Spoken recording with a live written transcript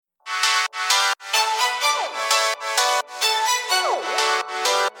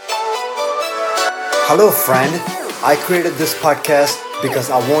Hello, friend. I created this podcast because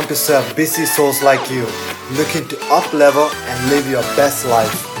I want to serve busy souls like you, looking to up level and live your best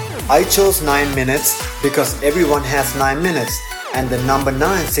life. I chose 9 minutes because everyone has 9 minutes, and the number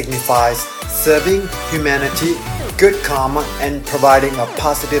 9 signifies serving humanity, good karma, and providing a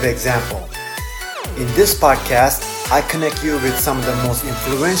positive example. In this podcast, I connect you with some of the most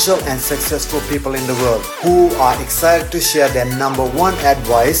influential and successful people in the world who are excited to share their number one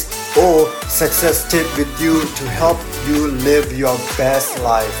advice or success tip with you to help you live your best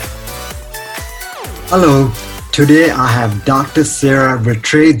life. Hello, today I have Dr. Sarah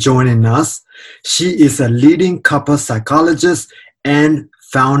Rattray joining us. She is a leading couple psychologist and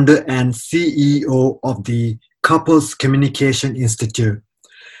founder and CEO of the Couples Communication Institute.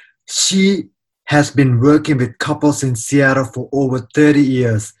 She has been working with couples in Seattle for over 30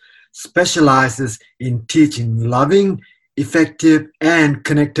 years, specializes in teaching loving, effective, and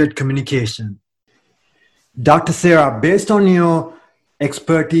connected communication. Dr. Sarah, based on your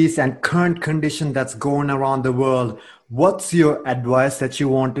expertise and current condition that's going around the world, what's your advice that you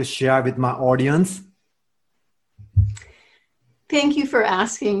want to share with my audience? Thank you for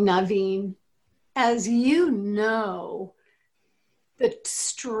asking, Naveen. As you know, the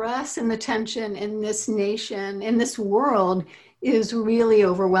stress and the tension in this nation, in this world, is really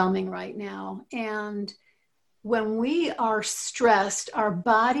overwhelming right now. And when we are stressed, our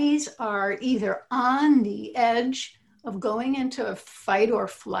bodies are either on the edge of going into a fight or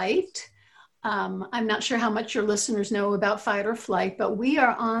flight. I'm not sure how much your listeners know about fight or flight, but we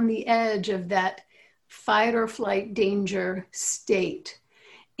are on the edge of that fight or flight danger state.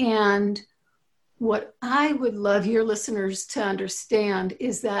 And what I would love your listeners to understand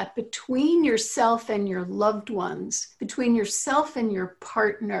is that between yourself and your loved ones, between yourself and your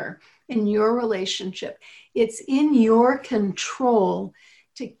partner in your relationship, it's in your control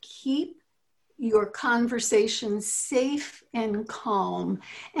to keep your conversation safe and calm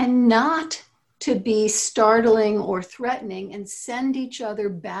and not to be startling or threatening and send each other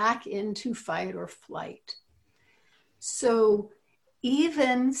back into fight or flight. So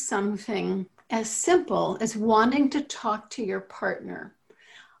even something as simple as wanting to talk to your partner,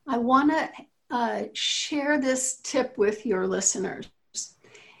 I want to share this tip with your listeners.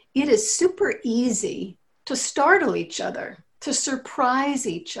 It is super easy to startle each other, to surprise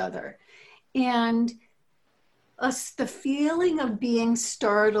each other. And the feeling of being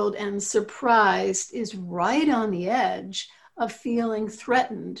startled and surprised is right on the edge of feeling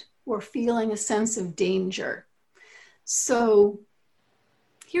threatened or feeling a sense of danger. So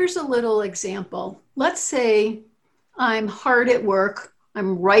here's a little example. Let's say I'm hard at work,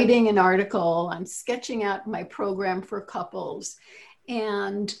 I'm writing an article, I'm sketching out my program for couples,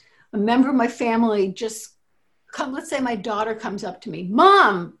 and a member of my family let's say my daughter comes up to me,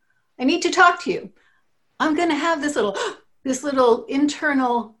 Mom, I need to talk to you. I'm going to have this little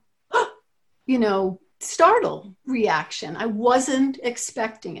internal, startle reaction. I wasn't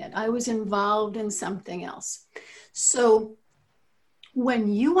expecting it. I was involved in something else. So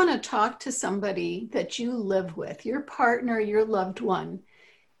when you want to talk to somebody that you live with, your partner, your loved one,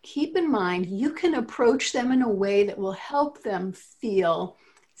 keep in mind you can approach them in a way that will help them feel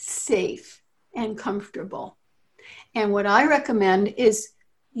safe and comfortable. And what I recommend is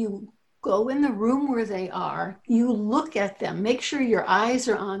you go in the room where they are, you look at them, make sure your eyes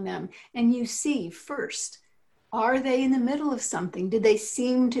are on them, and you see first, are they in the middle of something? Do they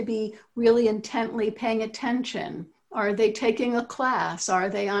seem to be really intently paying attention? Are they taking a class? Are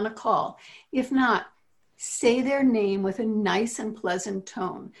they on a call? If not, say their name with a nice and pleasant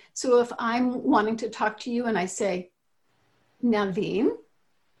tone. So if I'm wanting to talk to you and I say, Naveen,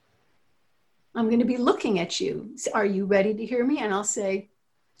 I'm going to be looking at you. Are you ready to hear me? And I'll say,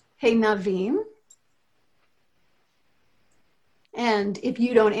 hey, Naveen. And if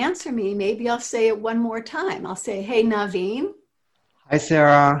you don't answer me, maybe I'll say it one more time. I'll say, hey, Naveen. Hi,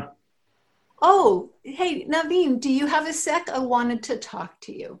 Sarah. Oh, hey, Naveen, do you have a sec? I wanted to talk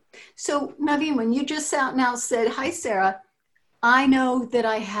to you. So, Naveen, when you just out now said, hi, Sarah, I know that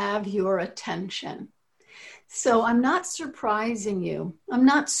I have your attention. So I'm not surprising you. I'm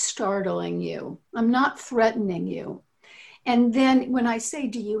not startling you. I'm not threatening you. And then when I say,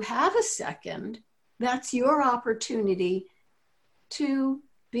 do you have a second? That's your opportunity to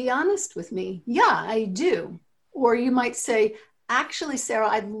be honest with me. Yeah, I do. Or you might say, actually, Sarah,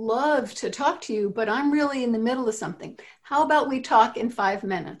 I'd love to talk to you, but I'm really in the middle of something. How about we talk in 5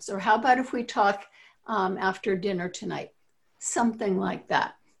 minutes? Or how about if we talk after dinner tonight? Something like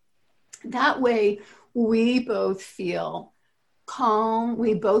that. That way, we both feel calm.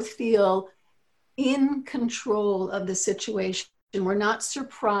 We both feel in control of the situation. We're not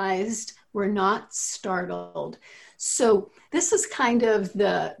surprised We're not startled. So this is kind of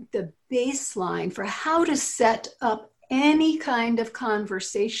the baseline for how to set up any kind of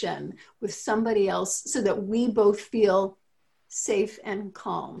conversation with somebody else so that we both feel safe and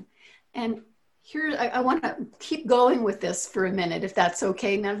calm. And here, I want to keep going with this for a minute, if that's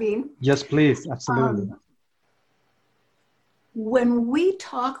okay, Naveen. Yes, please. Absolutely. When we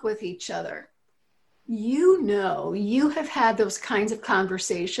talk with each other, you have had those kinds of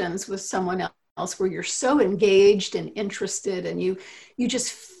conversations with someone else where you're so engaged and interested and you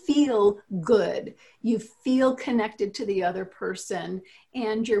just feel good. You feel connected to the other person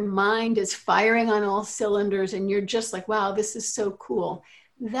and your mind is firing on all cylinders and you're just like, wow, this is so cool.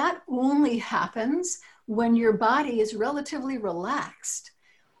 That only happens when your body is relatively relaxed.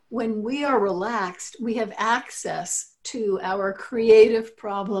 When we are relaxed, we have access to our creative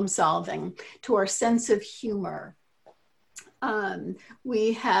problem solving, to our sense of humor.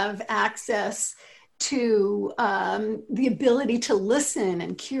 We have access to the ability to listen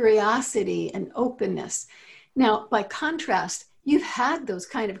and curiosity and openness. Now, by contrast, you've had those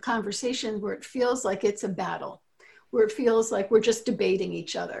kind of conversations where it feels like it's a battle, where it feels like we're just debating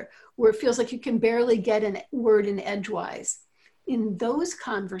each other, where it feels like you can barely get a word in edgewise. In those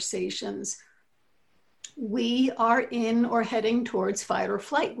conversations, we are in or heading towards fight or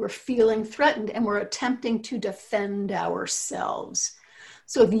flight. We're feeling threatened and we're attempting to defend ourselves.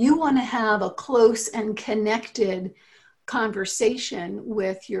 So if you want to have a close and connected conversation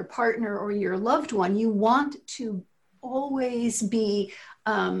with your partner or your loved one, you want to always be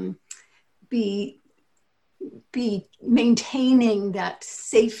maintaining that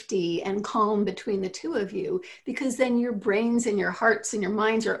safety and calm between the two of you, because then your brains and your hearts and your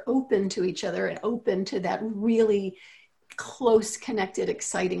minds are open to each other and open to that really close, connected,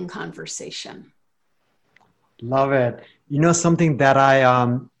 exciting conversation. Love it. You know, something that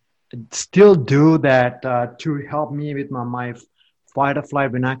I still do that to help me with my fight or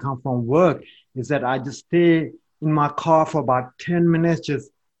flight when I come from work is that I just stay in my car for about 10 minutes,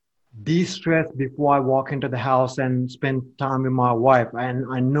 just de-stress before I walk into the house and spend time with my wife. And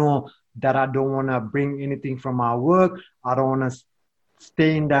I know that I don't want to bring anything from my work. I don't want to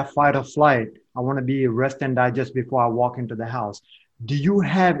stay in that fight or flight. I want to be rest and digest before I walk into the house. Do you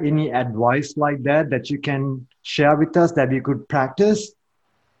have any advice like that you can share with us that we could practice?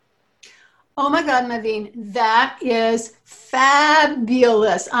 Oh my God, Naveen, that is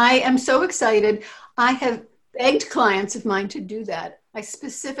fabulous. I am so excited. I have begged clients of mine to do that. I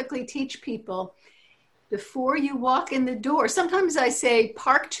specifically teach people before you walk in the door. Sometimes I say,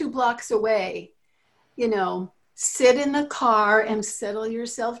 park 2 blocks away, sit in the car and settle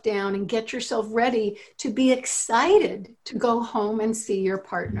yourself down and get yourself ready to be excited to go home and see your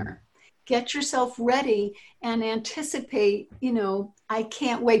partner. Get yourself ready and anticipate, I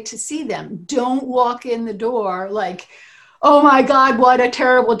can't wait to see them. Don't walk in the door like, oh my God, what a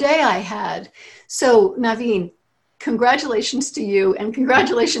terrible day I had. So Naveen, congratulations to you and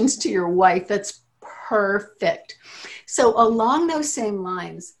congratulations to your wife. That's perfect. So along those same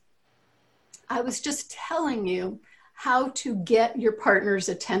lines, I was just telling you how to get your partner's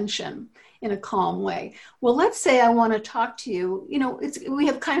attention in a calm way. Well, let's say I want to talk to you. We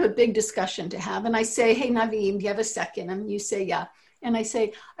have kind of a big discussion to have. And I say, hey, Naveen, do you have a second? And you say, yeah. And I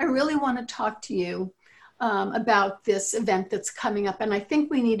say, I really want to talk to you about this event that's coming up. And I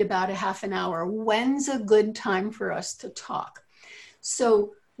think we need about a half an hour. When's a good time for us to talk?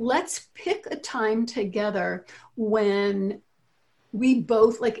 So let's pick a time together when we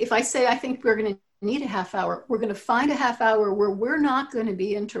both, like if I say, I think we're going to need a half hour, we're going to find a half hour where we're not going to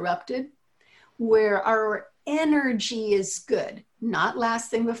be interrupted, where our energy is good, not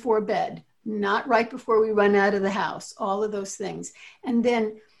last thing before bed, not right before we run out of the house, all of those things. And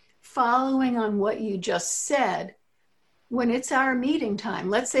then following on what you just said, when it's our meeting time,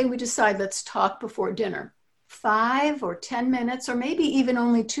 let's say we decide let's talk before dinner, 5 or 10 minutes, or maybe even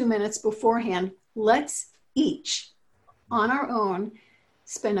only 2 minutes beforehand, let's each on our own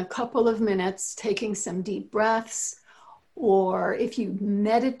spend a couple of minutes taking some deep breaths, or if you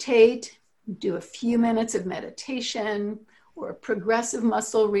meditate, do a few minutes of meditation or progressive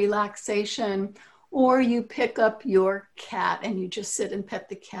muscle relaxation, or you pick up your cat and you just sit and pet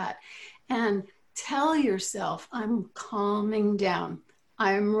the cat and tell yourself, I'm calming down,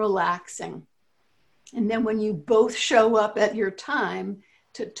 I'm relaxing. And then when you both show up at your time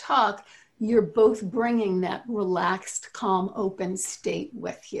to talk, you're both bringing that relaxed, calm, open state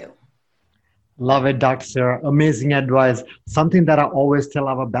with you. Love it, Dr. Sarah. Amazing advice. Something that I always tell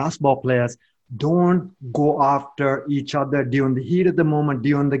our basketball players, don't go after each other during the heat of the moment,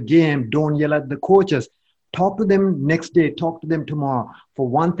 during the game. Don't yell at the coaches. Talk to them next day, talk to them tomorrow. For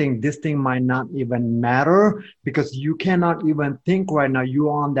one thing, this thing might not even matter because you cannot even think right now.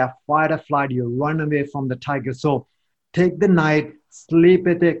 You're on that fight or flight, you run away from the tiger. So take the night, sleep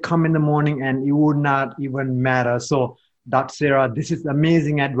with it, come in the morning, and it would not even matter. So Dr. Sarah, this is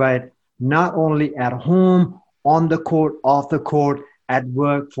amazing advice, not only at home, on the court, off the court, at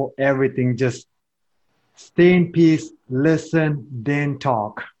work, for everything. Just stay in peace, listen, then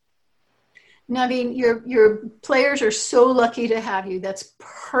talk. Naveen, your players are so lucky to have you. That's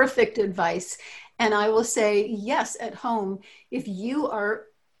perfect advice. And I will say, yes, at home, if you are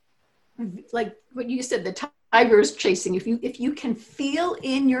like what you said, the tiger's chasing, if you can feel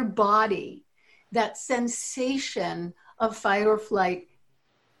in your body that sensation of fight or flight,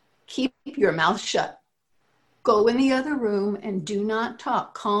 keep your mouth shut. Go in the other room and do not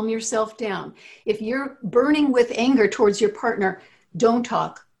talk. Calm yourself down. If you're burning with anger towards your partner, don't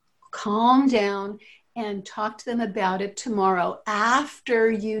talk. Calm down and talk to them about it tomorrow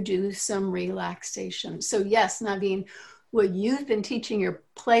after you do some relaxation. So yes, Naveen, what you've been teaching your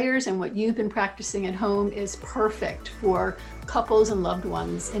players and what you've been practicing at home is perfect for couples and loved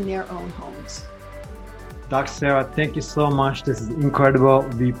ones in their own homes. Dr. Sarah, thank you so much. This is incredible.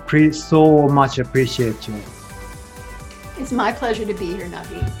 We so much appreciate you. It's my pleasure to be here,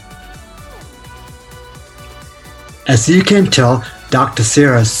 Naveen. As you can tell, Dr.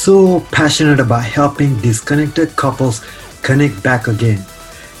 Sarah is so passionate about helping disconnected couples connect back again.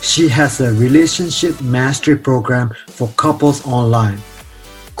 She has a relationship mastery program for couples online.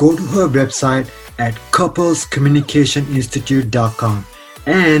 Go to her website at couplescommunicationinstitute.com,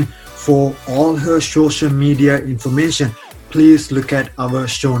 and for all her social media information, please look at our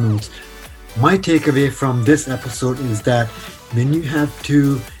show notes. My takeaway from this episode is that when you have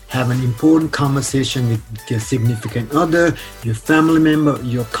to have an important conversation with your significant other, your family member,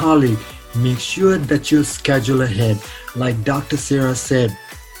 your colleague, make sure that you schedule ahead. Like Dr. Sarah said,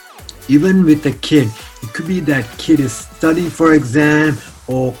 even with a kid, it could be that kid is studying for exam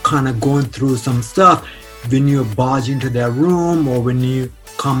or kind of going through some stuff. When you barge into their room or when you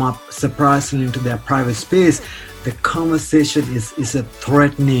come up surprisingly into their private space, the conversation is a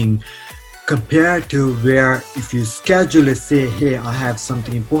threatening compared to where if you schedule it, say, hey, I have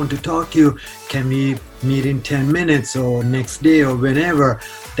something important to talk to you, can we meet in 10 minutes or next day or whenever,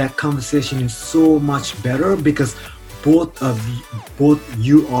 that conversation is so much better because both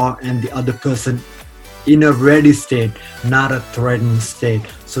you are and the other person in a ready state, not a threatened state.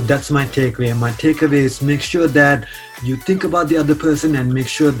 So that's my takeaway. My takeaway is make sure that you think about the other person and make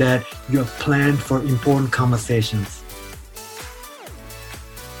sure that you're planned for important conversations.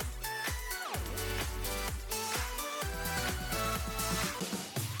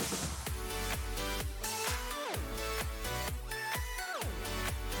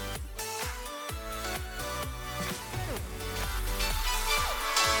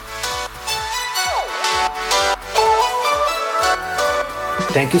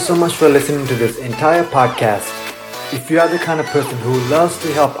 Thank you so much for listening to this entire podcast. If you are the kind of person who loves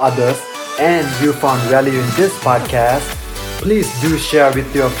to help others and you found value in this podcast, please do share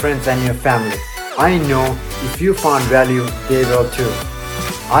with your friends and your family. I know if you found value, they will too.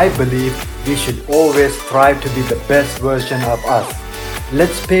 I believe we should always strive to be the best version of us.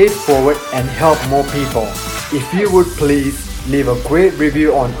 Let's pay it forward and help more people. If you would please leave a great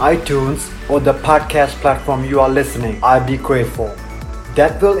review on iTunes or the podcast platform you are listening, I'd be grateful.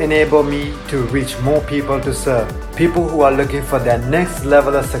 That will enable me to reach more people to serve, people who are looking for their next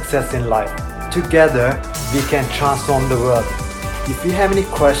level of success in life. Together, we can transform the world. If you have any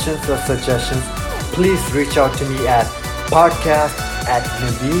questions or suggestions, please reach out to me at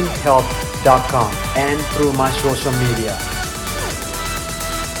podcast@naveenhealth.com and through my social media.